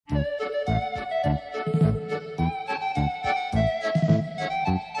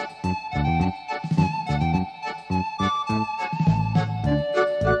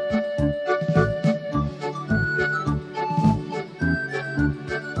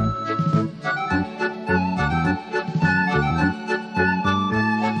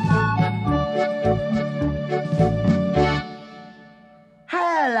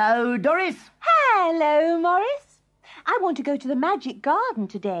want to go to the magic garden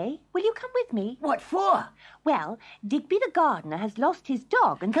today. Will you come with me? What for? Well, Digby the gardener has lost his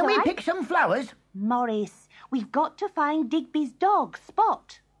dog, and Can we pick some flowers? Morris, we've got to find Digby's dog,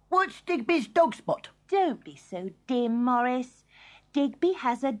 Spot. What's Digby's dog, Spot? Don't be so dim, Morris. Digby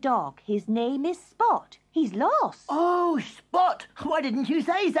has a dog. His name is Spot. He's lost. Oh, Spot! Why didn't you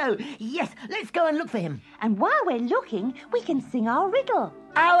say so? Yes, let's go and look for him. And while we're looking, we can sing our riddle.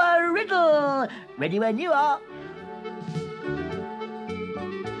 Our riddle! Ready when you are.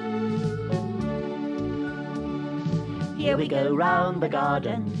 Here we go round the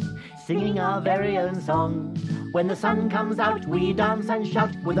garden, singing our very own song. When the sun comes out, we dance and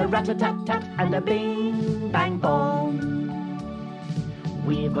shout with a rat-a-tat-tat and a bing-bang-bong.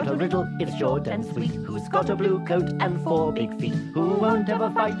 We've got a riddle, it's short and sweet. Who's got a blue coat and 4 big feet? Who won't ever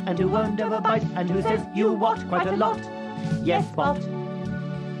fight and who won't ever bite? And who says you what quite a lot? Yes, Spot.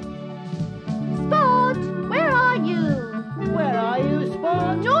 Spot, where are you? Where are you,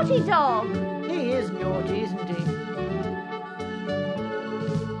 Spot? Naughty dog. He is naughty, isn't he?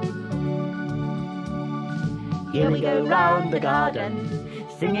 Here we go round the garden,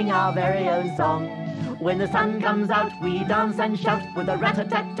 singing our very own song. When the sun comes out, we dance and shout with a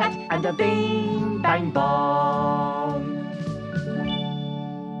rat-a-tat-tat and a bing-bang-bong.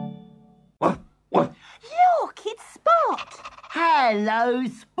 What? Look, it's Spot. Hello,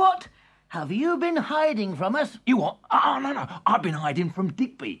 Spot. Have you been hiding from us? You what? Oh, no. I've been hiding from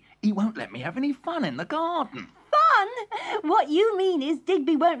Digby. He won't let me have any fun in the garden. Fun? What you mean is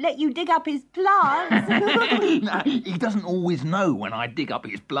Digby won't let you dig up his plants. No, he doesn't always know when I dig up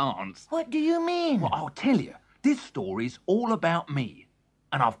his plants. What do you mean? Well, I'll tell you. This story's all about me.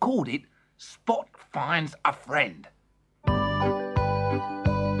 And I've called it Spot Finds a Friend.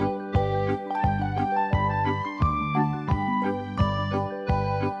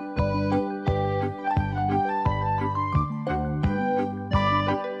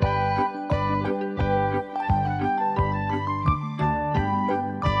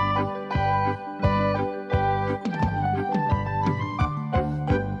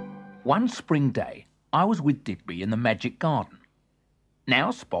 One spring day, I was with Digby in the magic garden. "Now,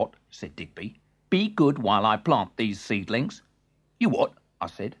 Spot," said Digby, "be good while I plant these seedlings." "You what?" I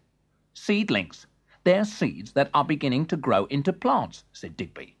said. "Seedlings. They're seeds that are beginning to grow into plants," said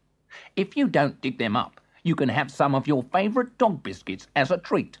Digby. "If you don't dig them up, you can have some of your favourite dog biscuits as a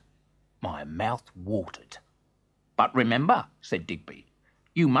treat." My mouth watered. "But remember," said Digby,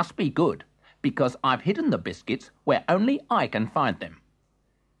 "you must be good, because I've hidden the biscuits where only I can find them."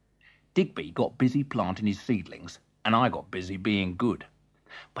 Digby got busy planting his seedlings, and I got busy being good.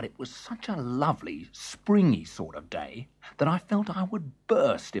 But it was such a lovely, springy sort of day that I felt I would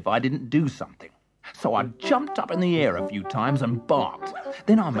burst if I didn't do something. So I jumped up in the air a few times and barked.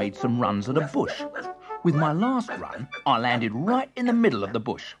 Then I made some runs at a bush. With my last run, I landed right in the middle of the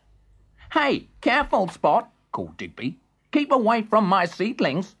bush. "Hey, careful, Spot," called Digby. "Keep away from my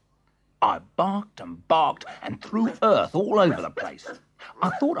seedlings." I barked and threw earth all over the place.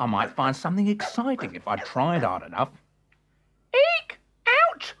 I thought I might find something exciting if I tried hard enough. "Eek!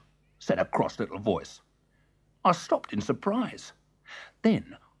 Ouch!" said a cross little voice. I stopped in surprise.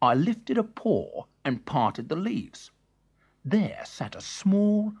 Then I lifted a paw and parted the leaves. There sat a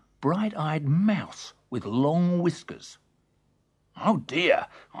small, bright-eyed mouse with long whiskers. "Oh dear,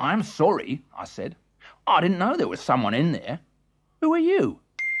 I'm sorry," I said. "I didn't know there was someone in there. Who are you?"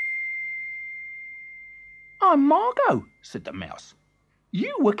 "I'm Margot," said the mouse.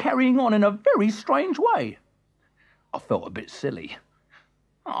 "You were carrying on in a very strange way." I felt a bit silly.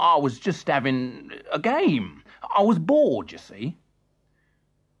 "I was just having a game. I was bored, you see."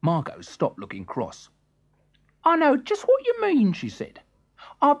 Margot stopped looking cross. "I know just what you mean," she said.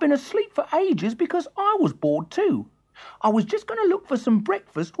 "I've been asleep for ages because I was bored too. I was just going to look for some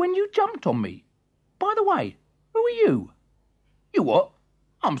breakfast when you jumped on me. By the way, who are you?" "You what?"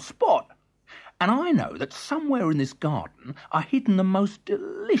 "I'm Spot. And I know that somewhere in this garden are hidden the most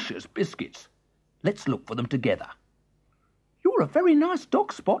delicious biscuits. Let's look for them together." "You're a very nice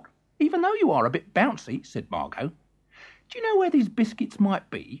dog, Spot, even though you are a bit bouncy," said Margot. "Do you know where these biscuits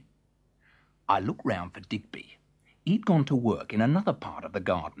might be?" I looked round for Digby. He'd gone to work in another part of the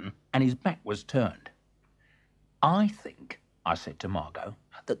garden, and his back was turned. "I think," I said to Margot,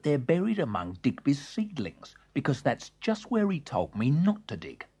 "that they're buried among Digby's seedlings, because that's just where he told me not to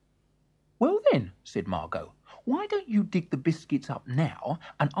dig." "Well then," said Margot, "why don't you dig the biscuits up now,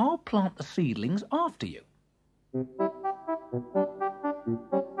 and I'll plant the seedlings after you."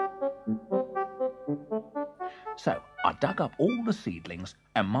 So I dug up all the seedlings,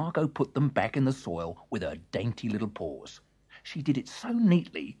 and Margot put them back in the soil with her dainty little paws. She did it so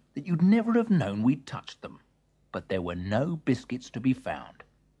neatly that you'd never have known we'd touched them. but there were no biscuits to be found.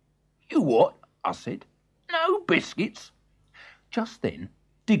 "You what?" I said. "No biscuits?" Just then,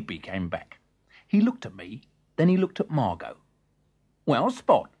 Digby came back. He looked at me, then he looked at Margot. "Well,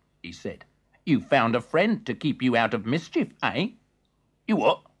 Spot," he said, "you found a friend to keep you out of mischief, eh?" "You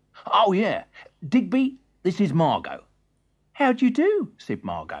what?" "Oh, yeah. Digby, this is Margot." "How do you do?" said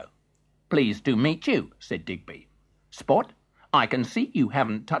Margot. "Pleased to meet you," said Digby. "Spot, I can see you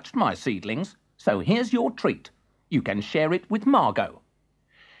haven't touched my seedlings, so here's your treat. You can share it with Margot."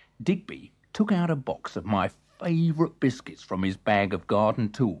 Digby took out a box of my favourite biscuits from his bag of garden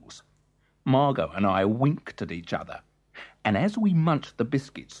tools. Margot and I winked at each other, and as we munched the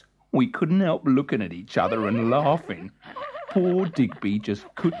biscuits, we couldn't help looking at each other and laughing. Poor Digby just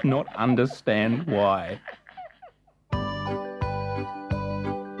could not understand why.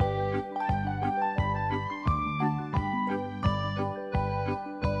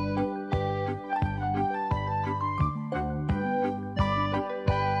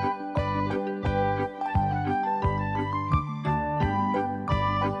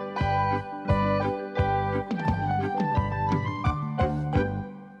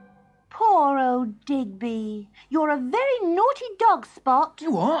 Poor old Digby. You're a very naughty dog, Spot.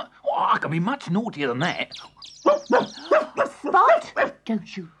 You what? Oh, I can be much naughtier than that. Spot,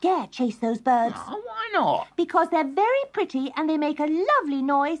 don't you dare chase those birds. Oh, why not? Because they're very pretty and they make a lovely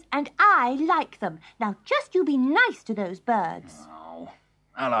noise and I like them. Now just you be nice to those birds. Oh,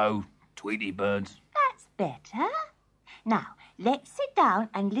 hello, Tweety birds. That's better. Now, let's sit down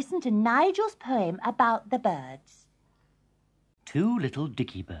and listen to Nigel's poem about the birds. Two little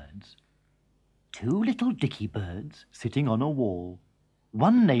dicky birds. Two little dicky birds sitting on a wall.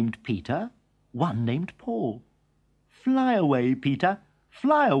 One named Peter, one named Paul. Fly away, Peter,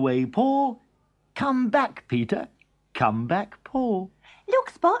 fly away, Paul. Come back, Peter, come back, Paul.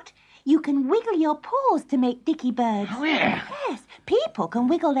 Look, Spot, you can wiggle your paws to make dicky birds. Oh, yeah. Yes, people can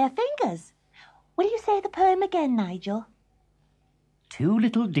wiggle their fingers. Will you say the poem again, Nigel? Two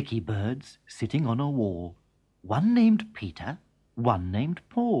little dicky birds sitting on a wall. One named Peter, one named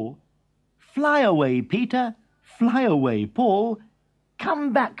Paul. Fly away, Peter, fly away, Paul.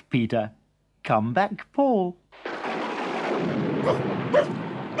 Come back, Peter, come back, Paul.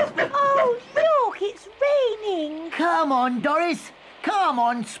 Oh, look, it's raining. Come on, Doris. Come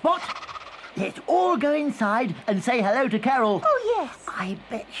on, Spot. Let's all go inside and say hello to Carol. Oh, yes. I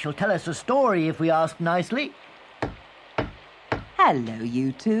bet she'll tell us a story if we ask nicely. Hello,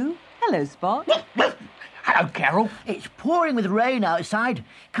 you two. Hello, Spot. Hello, Carol. It's pouring with rain outside.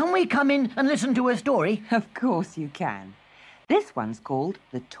 Can we come in and listen to a story? Of course you can. This one's called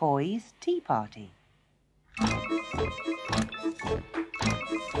The Toys Tea Party.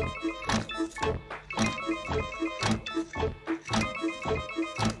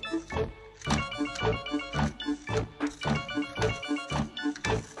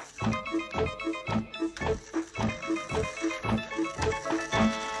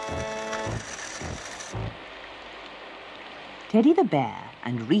 Teddy the bear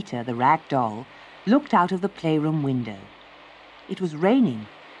and Rita the rag doll looked out of the playroom window. It was raining,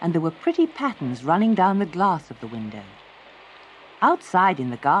 and there were pretty patterns running down the glass of the window. Outside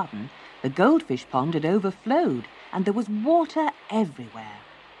in the garden, the goldfish pond had overflowed, and there was water everywhere.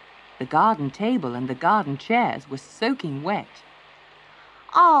 The garden table and the garden chairs were soaking wet.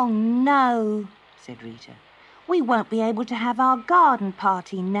 Oh, no, said Rita. We won't be able to have our garden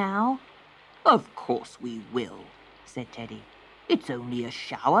party now. Of course we will, said Teddy. It's only a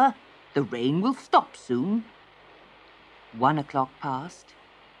shower. The rain will stop soon. 1 o'clock passed,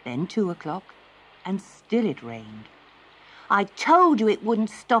 then 2 o'clock, and still it rained. I told you it wouldn't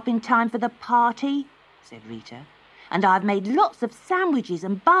stop in time for the party, said Rita. And I've made lots of sandwiches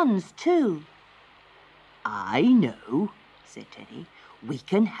and buns too. I know, said Teddy. We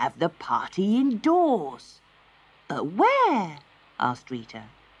can have the party indoors. But where? Asked Rita.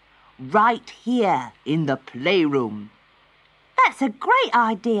 Right here in the playroom. That's a great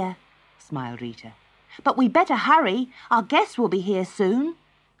idea, smiled Rita. But we better hurry. Our guests will be here soon.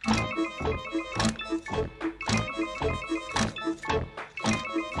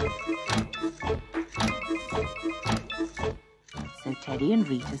 So Teddy and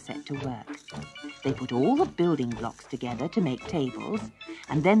Rita set to work. They put all the building blocks together to make tables,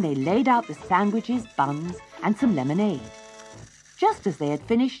 and then they laid out the sandwiches, buns, and some lemonade. Just as they had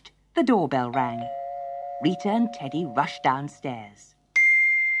finished, the doorbell rang. Rita and Teddy rushed downstairs.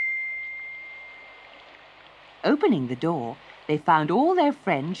 Opening the door, they found all their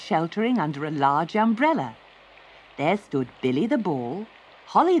friends sheltering under a large umbrella. There stood Billy the Ball,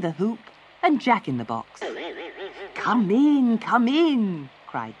 Holly the Hoop, and Jack in the Box. Come in,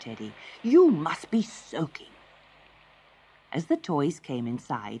 cried Teddy. You must be soaking. As the toys came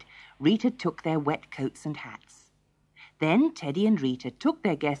inside, Rita took their wet coats and hats. Then Teddy and Rita took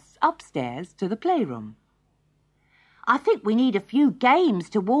their guests upstairs to the playroom. I think we need a few games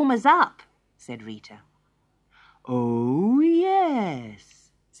to warm us up, said Rita. Oh,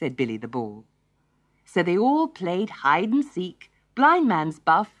 yes, said Billy the Ball. So they all played hide and seek, blind man's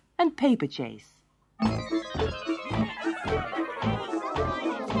buff, and paper chase.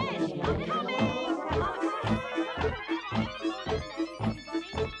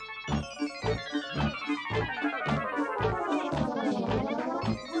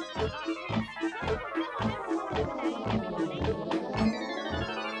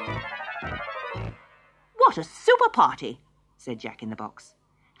 What a super party, said Jack-in-the-Box.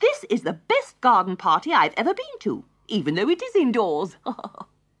 This is the best garden party I've ever been to, even though it is indoors.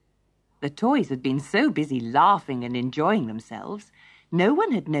 The toys had been so busy laughing and enjoying themselves, no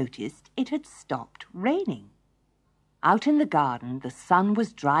one had noticed it had stopped raining. Out in the garden, the sun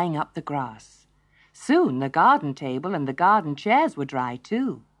was drying up the grass. Soon the garden table and the garden chairs were dry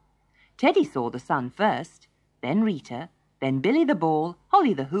too. Teddy saw the sun first, then Rita, then Billy the Ball,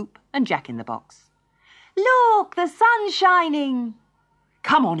 Holly the Hoop, and Jack-in-the-Box. Look, the sun's shining.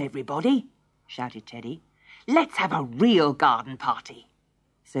 Come on, everybody, shouted Teddy. Let's have a real garden party.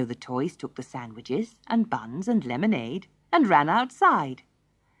 So the toys took the sandwiches and buns and lemonade and ran outside.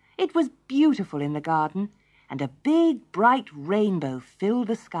 It was beautiful in the garden, and a big, bright rainbow filled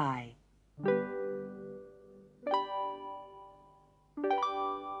the sky.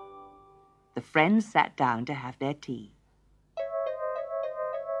 The friends sat down to have their tea.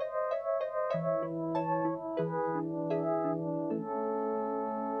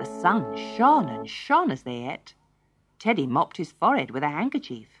 The sun shone and shone as they ate. Teddy mopped his forehead with a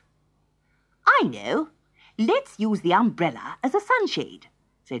handkerchief. I know. Let's use the umbrella as a sunshade,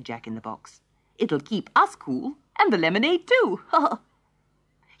 said Jack-in-the-Box. It'll keep us cool, and the lemonade too.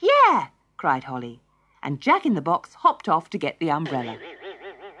 Yeah, cried Holly, and Jack-in-the-Box hopped off to get the umbrella.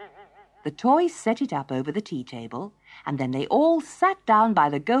 The toys set it up over the tea table, and then they all sat down by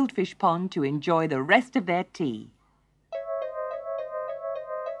the goldfish pond to enjoy the rest of their tea.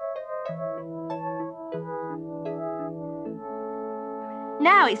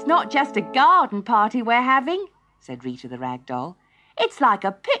 Now it's not just a garden party we're having, said Rita the rag doll. It's like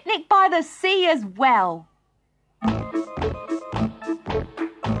a picnic by the sea as well.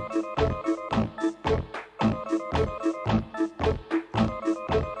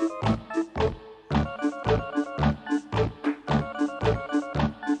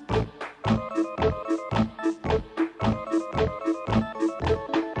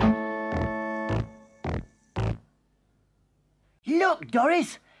 Look,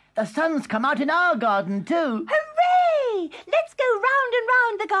 Doris, the sun's come out in our garden too. Hooray! Let's go round and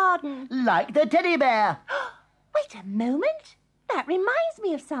round the garden. Like the teddy bear. Wait a moment. That reminds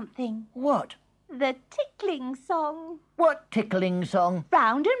me of something. What? The tickling song. What tickling song?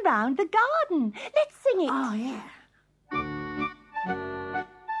 Round and round the garden. Let's sing it. Oh, yeah.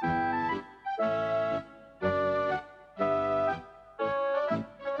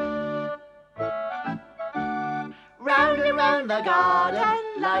 Round and round the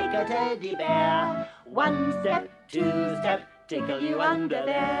garden like a teddy bear. One step, two step, tickle you under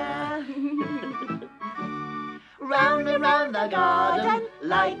there. Round and round the garden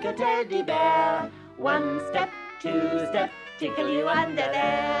like a teddy bear. One step, two step, tickle you under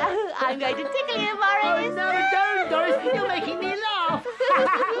there. I'm going to tickle you, Morris. Oh, no, don't, Doris. You're making me laugh.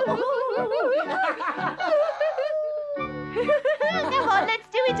 Come on, let's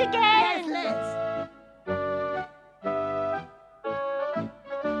do it again. Yes, let's.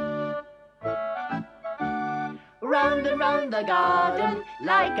 Round and round the garden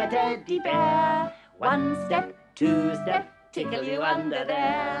like a teddy bear. One step, two step, tickle you under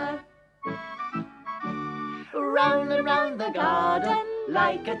there. Round and round the garden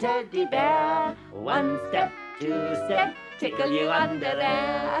like a teddy bear. One step, two step, tickle you under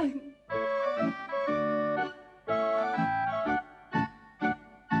there.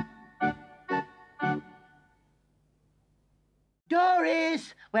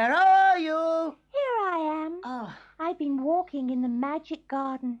 Doris, where are you? Here I am. Oh, I've been walking in the magic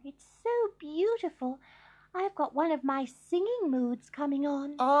garden. It's so beautiful. I've got one of my singing moods coming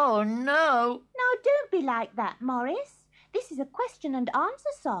on. oh no. Now, don't be like that, Morris. This is a question and answer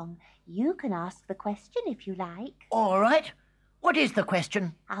song. You can ask the question if you like. All right. What is the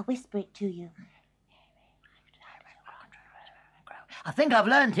question? I'll whisper it to you. I think I've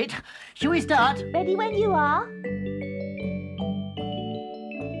learnt it. Shall we start? Ready when you are?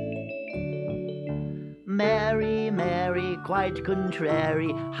 Mary, Mary, quite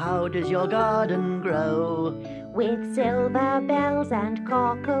contrary, how does your garden grow? with silver bells and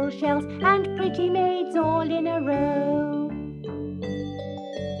cockle shells and pretty maids all in a row.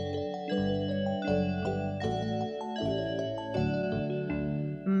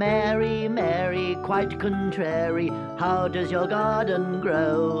 Mary, Mary, quite contrary, how does your garden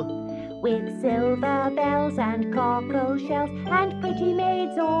grow? With silver bells and cockle shells and pretty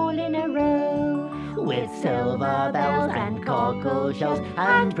maids all in a row. With silver bells and cockle shells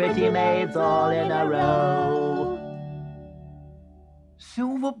and pretty maids all in a row.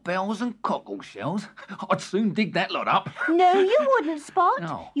 Silver bells and cockle shells? I'd soon dig that lot up. No, you wouldn't, Spot.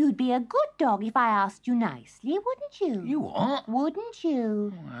 No. You'd be a good dog if I asked you nicely, wouldn't you? You what? Wouldn't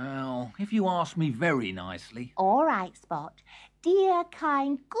you? Well, if you ask me very nicely. All right, Spot. Dear,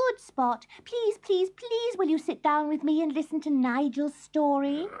 kind, good Spot, please, please, please, will you sit down with me and listen to Nigel's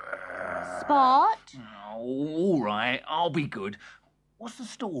story? Spot? Oh, all right, I'll be good. What's the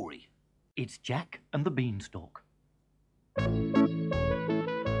story? It's Jack and the Beanstalk.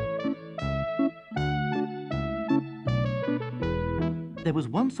 There was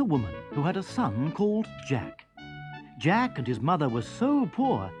once a woman who had a son called Jack. Jack and his mother were so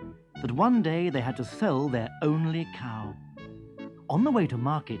poor that one day they had to sell their only cow. On the way to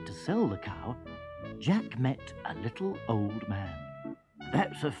market to sell the cow, Jack met a little old man.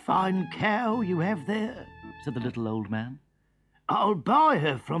 "That's a fine cow you have there," said the little old man. "I'll buy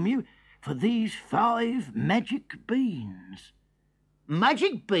her from you for these 5 magic beans."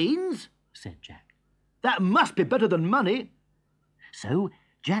 "Magic beans?" said Jack. "That must be better than money." So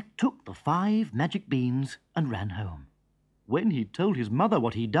Jack took the 5 magic beans and ran home. When he told his mother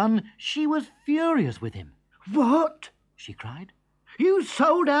what he'd done, she was furious with him. "What?" she cried. "You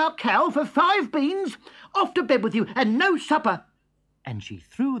sold our cow for 5 beans? Off to bed with you, and no supper!" And she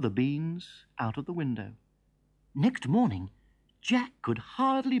threw the beans out of the window. Next morning, Jack could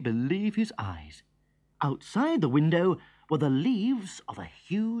hardly believe his eyes. Outside the window were the leaves of a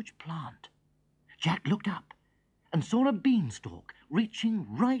huge plant. Jack looked up and saw a beanstalk reaching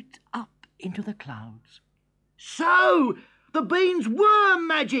right up into the clouds. "So, the beans were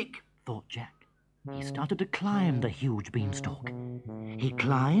magic," thought Jack. He started to climb the huge beanstalk. He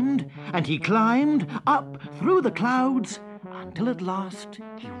climbed and he climbed up through the clouds until at last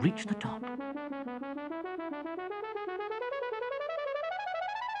he reached the top.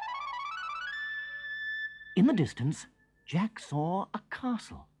 In the distance, Jack saw a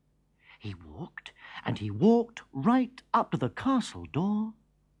castle. He walked and he walked right up to the castle door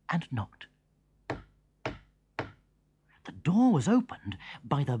and knocked. The door was opened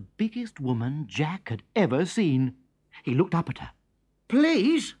by the biggest woman Jack had ever seen. He looked up at her.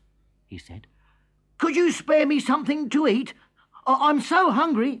 "Please," he said, "could you spare me something to eat? I'm so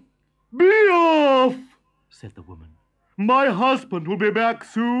hungry." "Be off," said the woman. "My husband will be back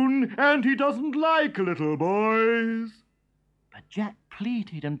soon, and he doesn't like little boys." But Jack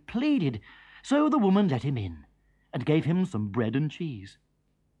pleaded and pleaded, so the woman let him in and gave him some bread and cheese.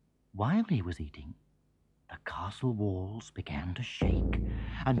 While he was eating, the castle walls began to shake,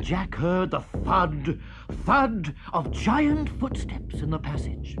 and Jack heard the thud, thud of giant footsteps in the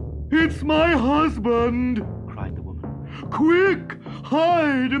passage. "It's my husband," cried the woman. "Quick,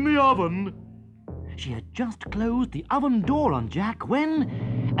 hide in the oven." She had just closed the oven door on Jack when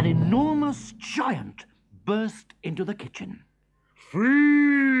an enormous giant burst into the kitchen.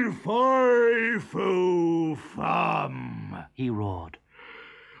 "Fee, fi, fo, fum," he roared.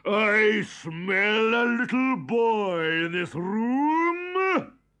 "I smell a little boy in this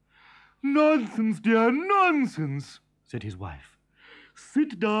room." "Nonsense, dear, nonsense," said his wife.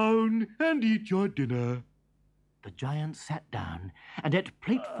 "Sit down and eat your dinner." The giant sat down and ate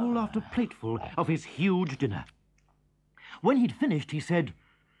plateful after plateful of his huge dinner. When he'd finished, he said,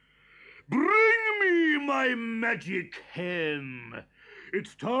 "Bring me my magic hen.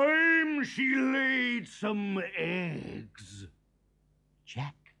 It's time she laid some eggs."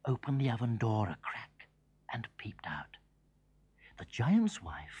 Jack opened the oven door a crack and peeped out. The giant's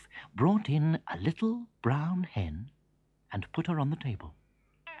wife brought in a little brown hen and put her on the table.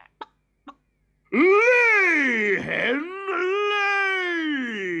 "Lay, hen,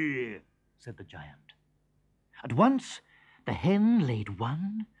 lay," said the giant. At once the hen laid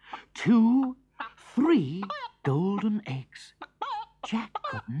 1, 2, 3 golden eggs. Jack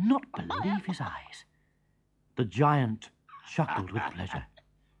could not believe his eyes. The giant chuckled with pleasure.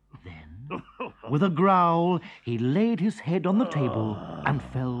 Then, with a growl, he laid his head on the table and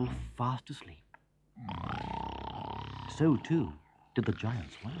fell fast asleep. So, too, did the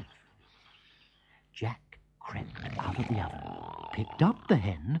giant's wife. Jack crept out of the oven, picked up the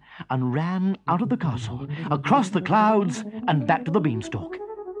hen, and ran out of the castle, across the clouds, and back to the beanstalk.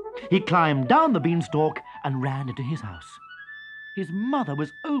 He climbed down the beanstalk and ran into his house. His mother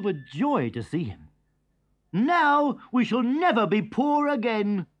was overjoyed to see him. "Now we shall never be poor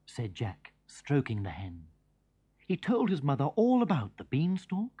again," said Jack, stroking the hen. He told his mother all about the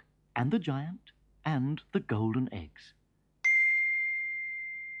beanstalk and the giant and the golden eggs.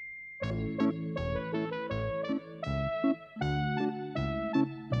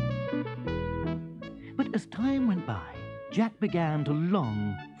 But as time went by, Jack began to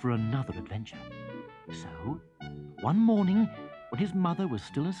long for another adventure. So, one morning, when his mother was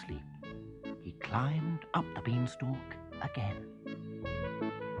still asleep, he climbed up the beanstalk again.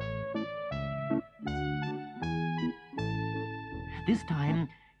 This time,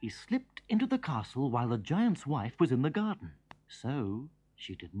 he slipped into the castle while the giant's wife was in the garden, so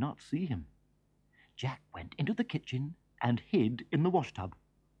she did not see him. Jack went into the kitchen and hid in the washtub.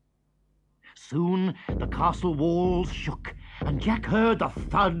 Soon the castle walls shook, and Jack heard the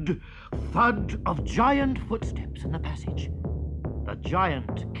thud, thud of giant footsteps in the passage. The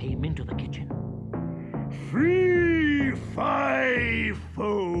giant came into the kitchen. Fee, fi,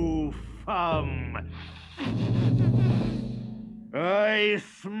 fo, fum. I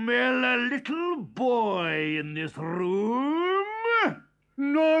smell a little boy in this room.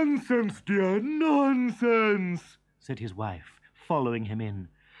 Nonsense, dear, nonsense, said his wife, following him in.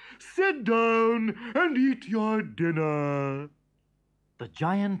 Sit down and eat your dinner. The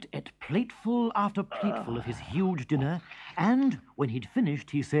giant ate plateful after plateful of his huge dinner, and when he'd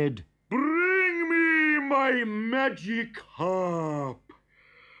finished, he said, Bring me my magic harp.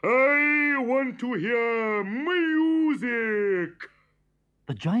 I want to hear music.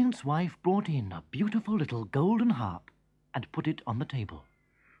 The giant's wife brought in a beautiful little golden harp and put it on the table.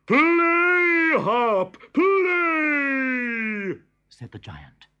 Play, harp, play, said the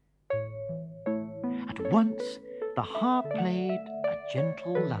giant. At once, the harp played a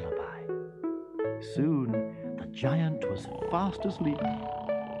gentle lullaby. Soon, the giant was fast asleep.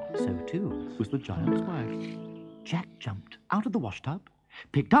 So, too, was the giant's wife. Jack jumped out of the washtub,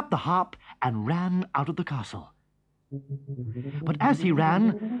 picked up the harp, and ran out of the castle. But as he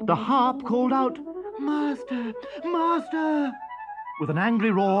ran, the harp called out, "Master! Master!" With an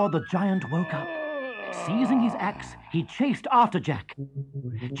angry roar, the giant woke up. Seizing his axe, he chased after Jack.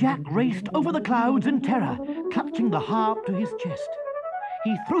 Jack raced over the clouds in terror, clutching the harp to his chest.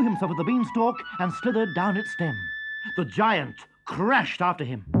 He threw himself at the beanstalk and slithered down its stem. The giant crashed after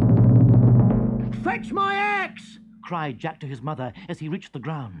him. "Fetch my axe!" cried Jack to his mother as he reached the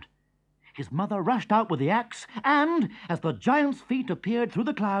ground. His mother rushed out with the axe, and, as the giant's feet appeared through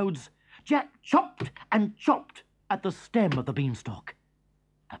the clouds, Jack chopped and chopped at the stem of the beanstalk.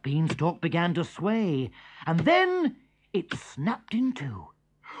 The beanstalk began to sway, and then it snapped in two.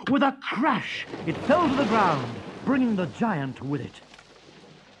 With a crash, it fell to the ground, bringing the giant with it.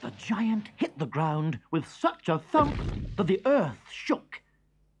 The giant hit the ground with such a thump that the earth shook,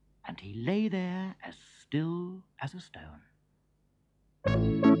 and he lay there as still as a stone.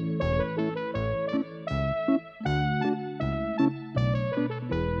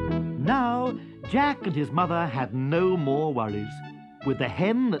 Now, Jack and his mother had no more worries. With the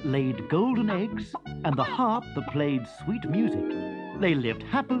hen that laid golden eggs and the harp that played sweet music, they lived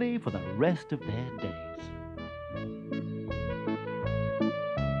happily for the rest of their days.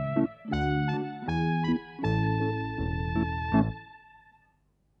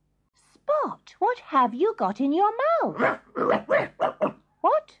 Spot, what have you got in your mouth?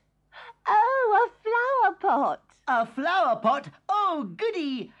 What? Oh, a flower pot. A flower pot? Oh,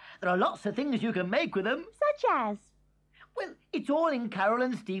 goody! There are lots of things you can make with them. Such as? Well, it's all in Carol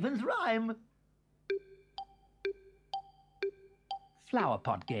and Stephen's rhyme. Flower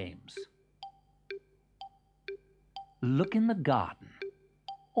pot games. Look in the garden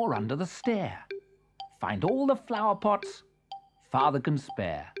or under the stair. Find all the flower pots Father can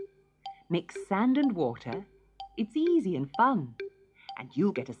spare. Mix sand and water. It's easy and fun. And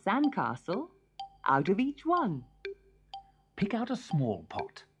you'll get a sandcastle out of each one. Pick out a small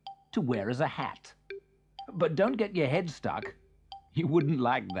pot to wear as a hat. But don't get your head stuck. You wouldn't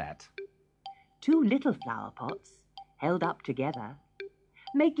like that. 2 little flower pots, held up together,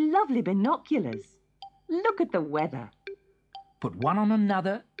 make lovely binoculars. Look at the weather. Put one on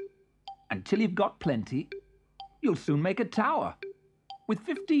another until you've got plenty. You'll soon make a tower with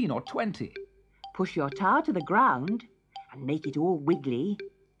 15 or 20. Push your tower to the ground and make it all wiggly.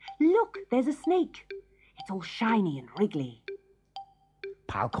 Look, there's a snake. It's all shiny and wriggly.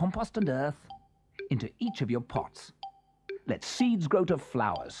 Pile compost and earth into each of your pots. Let seeds grow to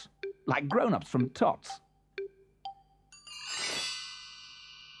flowers, like grown-ups from tots.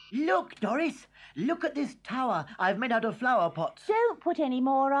 Look, Doris, Look at this tower I've made out of flower pots. Don't put any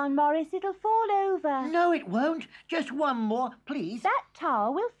more on, Morris. It'll fall over. No, it won't. Just one more, please. That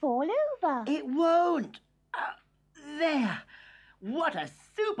tower will fall over. It won't. There. What a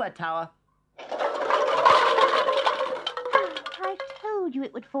super tower. I told you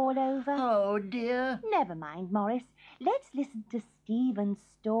it would fall over. Oh, dear. Never mind, Morris. Let's listen to Stephen's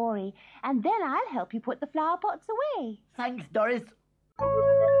story, and then I'll help you put the flower pots away. Thanks, Doris.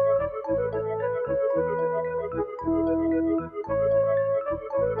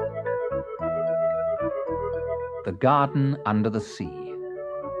 The Garden Under the Sea.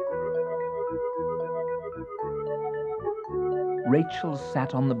 Rachel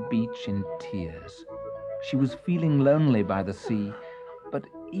sat on the beach in tears. She was feeling lonely by the sea, but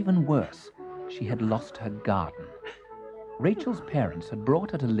even worse, she had lost her garden. Rachel's parents had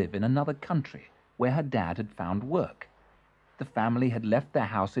brought her to live in another country where her dad had found work. The family had left their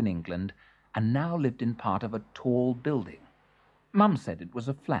house in England and now lived in part of a tall building. Mum said it was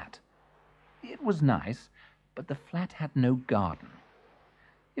a flat. It was nice, but the flat had no garden.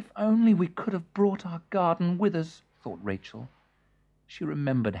 If only we could have brought our garden with us, thought Rachel. She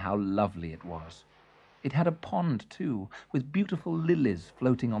remembered how lovely it was. It had a pond, too, with beautiful lilies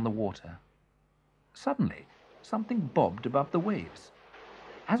floating on the water. Suddenly, something bobbed above the waves.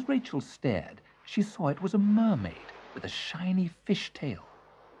 As Rachel stared, she saw it was a mermaid with a shiny fish tail.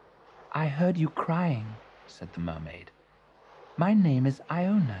 "I heard you crying," said the mermaid. "My name is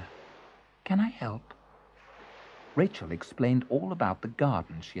Iona. Can I help?" Rachel explained all about the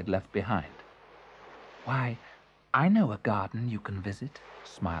garden she had left behind. "Why, I know a garden you can visit,"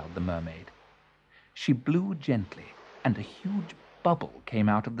 smiled the mermaid. She blew gently, and a huge bubble came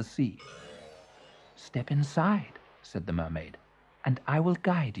out of the sea. "Step inside," said the mermaid, "and I will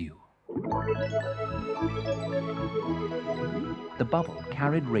guide you." The bubble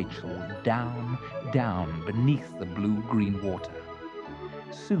carried Rachel down, down beneath the blue-green water.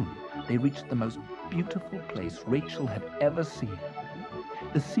 Soon they reached the most beautiful place Rachel had ever seen.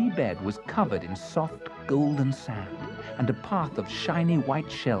 The seabed was covered in soft golden sand, and a path of shiny white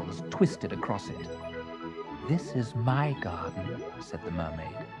shells twisted across it. "This is my garden," said the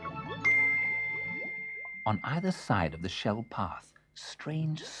mermaid. On either side of the shell path,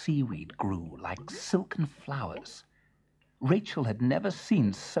 strange seaweed grew like silken flowers. Rachel had never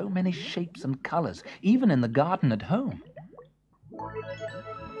seen so many shapes and colors, even in the garden at home.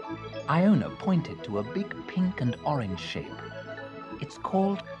 Iona pointed to a big pink and orange shape. "It's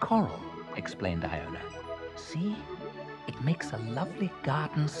called coral," explained Iona. "See? It makes a lovely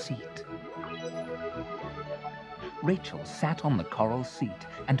garden seat." Rachel sat on the coral seat,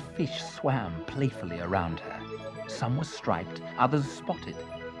 and fish swam playfully around her. Some were striped, others spotted.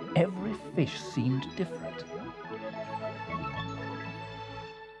 Every fish seemed different.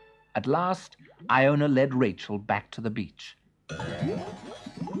 At last, Iona led Rachel back to the beach.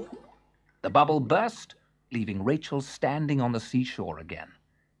 The bubble burst, leaving Rachel standing on the seashore again.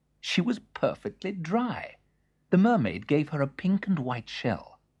 She was perfectly dry. The mermaid gave her a pink and white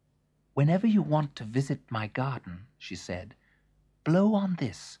shell. "Whenever you want to visit my garden," she said, "blow on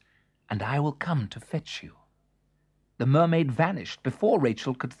this, and I will come to fetch you." The mermaid vanished before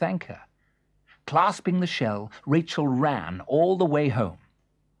Rachel could thank her. Clasping the shell, Rachel ran all the way home.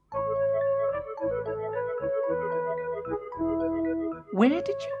 "Where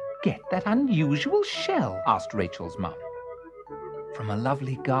did you get that unusual shell?" asked Rachel's mum. "From a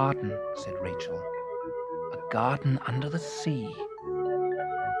lovely garden," said Rachel. "A garden under the sea."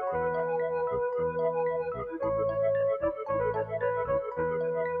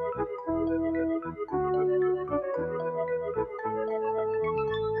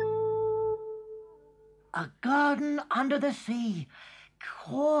 A garden under the sea.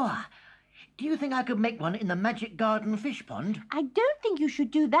 Cool. Do you think I could make one in the Magic Garden fish pond? I don't think you should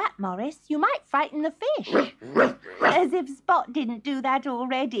do that, Morris. You might frighten the fish. As if Spot didn't do that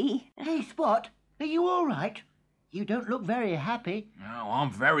already. Hey, Spot, are you all right? You don't look very happy. Oh, I'm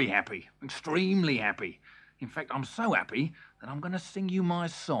very happy. Extremely happy. In fact, I'm so happy that I'm going to sing you my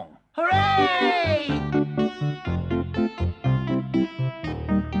song. Hooray!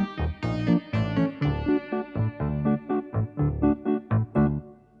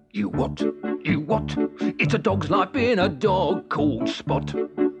 You what? You what? It's a dog's life being a dog called Spot.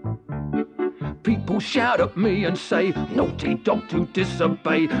 People shout at me and say, "Naughty dog to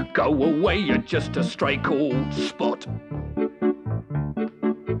disobey. Go away, you're just a stray called Spot."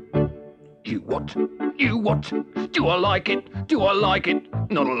 You what? You what? Do I like it? Do I like it?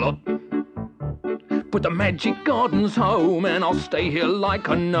 Not a lot. But the magic garden's home, and I'll stay here like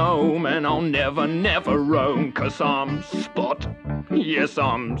a gnome, and I'll never, never roam, 'cause I'm Spot. Yes,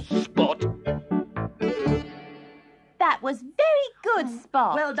 I'm Spot. That was very good,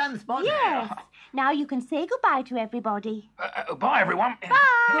 Spot. Well done, Spot. Yes. Now you can say goodbye to everybody. Bye, everyone. Bye.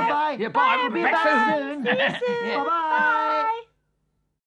 Goodbye. Yeah, bye. Bye, We'll be back everyone. soon. See you soon. Yeah. Bye-bye. Bye.